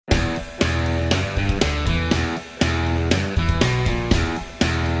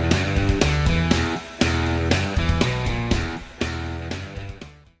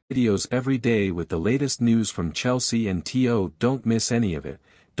videos every day with the latest news from Chelsea and TO. Don't miss any of it.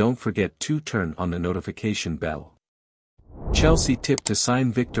 Don't forget to turn on the notification bell. Chelsea tipped to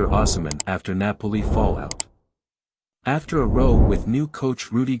sign Victor Osimhen after Napoli fallout. After a row with new coach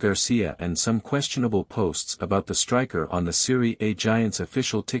Rudy Garcia and some questionable posts about the striker on the Serie A Giants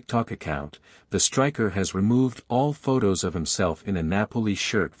official TikTok account, the striker has removed all photos of himself in a Napoli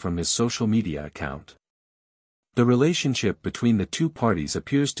shirt from his social media account. The relationship between the two parties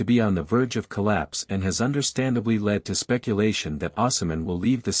appears to be on the verge of collapse and has understandably led to speculation that Osimhen will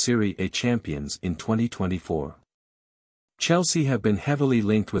leave the Serie A champions in 2024. Chelsea have been heavily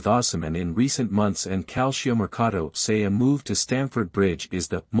linked with Osimhen in recent months, and Calciomercato say a move to Stamford Bridge is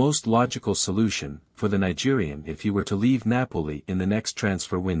the most logical solution for the Nigerian if he were to leave Napoli in the next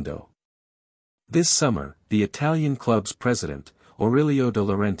transfer window. This summer, the Italian club's president, Aurelio De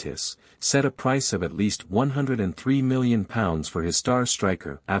Laurentiis, set a price of at least £103 million for his star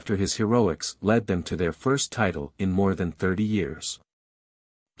striker after his heroics led them to their first title in more than 30 years.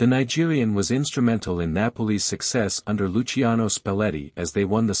 The Nigerian was instrumental in Napoli's success under Luciano Spalletti as they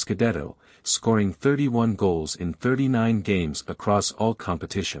won the Scudetto, scoring 31 goals in 39 games across all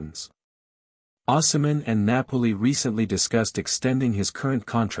competitions. Osimhen and Napoli recently discussed extending his current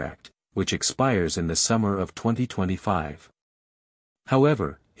contract, which expires in the summer of 2025.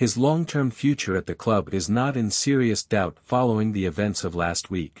 However, his long-term future at the club is not in serious doubt following the events of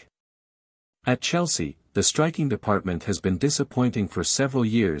last week. At Chelsea, the striking department has been disappointing for several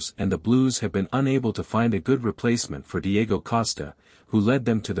years, and the Blues have been unable to find a good replacement for Diego Costa, who led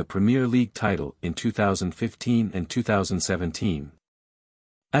them to the Premier League title in 2015 and 2017.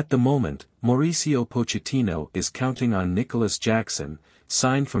 At the moment, Mauricio Pochettino is counting on Nicholas Jackson,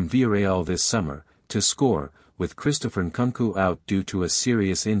 signed from Villarreal this summer, to score, with Christopher Nkunku out due to a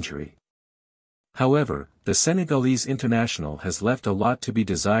serious injury. However, the Senegalese international has left a lot to be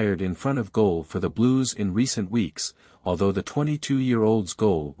desired in front of goal for the Blues in recent weeks, although the 22-year-old's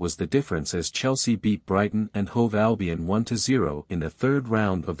goal was the difference as Chelsea beat Brighton and Hove Albion 1-0 in the third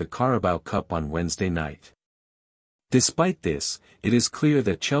round of the Carabao Cup on Wednesday night. Despite this, it is clear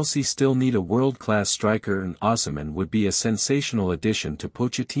that Chelsea still need a world-class striker, and Osimhen would be a sensational addition to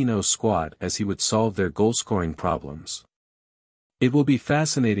Pochettino's squad as he would solve their goal-scoring problems. It will be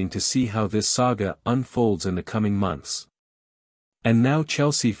fascinating to see how this saga unfolds in the coming months. And now,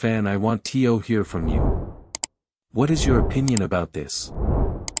 Chelsea fan, I want to hear from you. What is your opinion about this?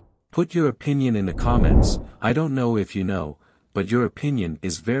 Put your opinion in the comments. I don't know if you know, but your opinion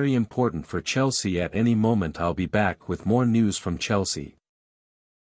is very important for Chelsea. At any moment I'll be back with more news from Chelsea.